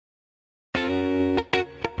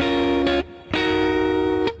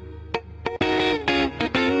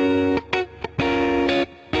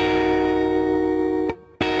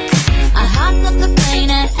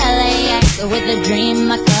with a dream,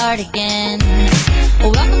 my cardigan.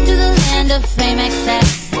 Welcome to the land of fame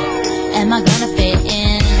excess. Am I gonna fit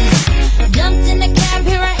in? Jumped in the cab,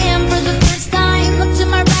 here I am for the first time. Look to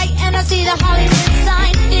my right and I see the Hollywood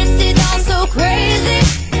sign. This is all so crazy.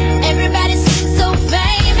 Everybody seems so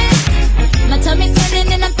famous. My tummy's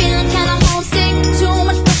turning and I'm feeling kinda homesick. Too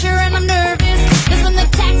much pressure and I'm nervous. Cause when the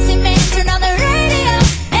taxi man turned on the radio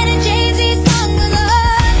and the Jay-Z song was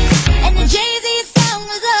on, and the Jay-Z song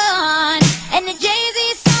was on, and the Jay-Z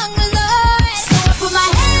song was on. So I put my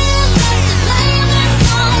hands up to play my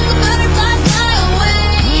song, the butterflies fly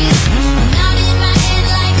away. Nodding my head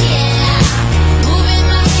like yeah, moving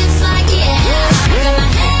my hips like yeah. Got my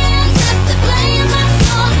hands up to play my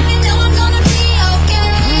song, you know I'm gonna be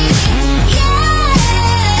okay. Yeah,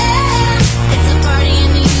 it's a party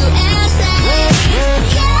in the USA.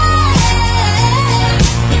 Yeah,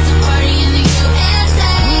 it's a party in the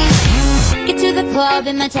USA. Get to the club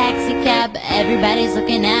in my taxi cab, everybody's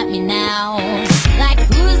looking at me now. Like,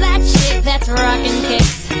 who's that chick that's rockin'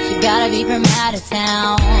 kicks? She gotta be from out of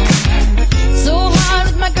town.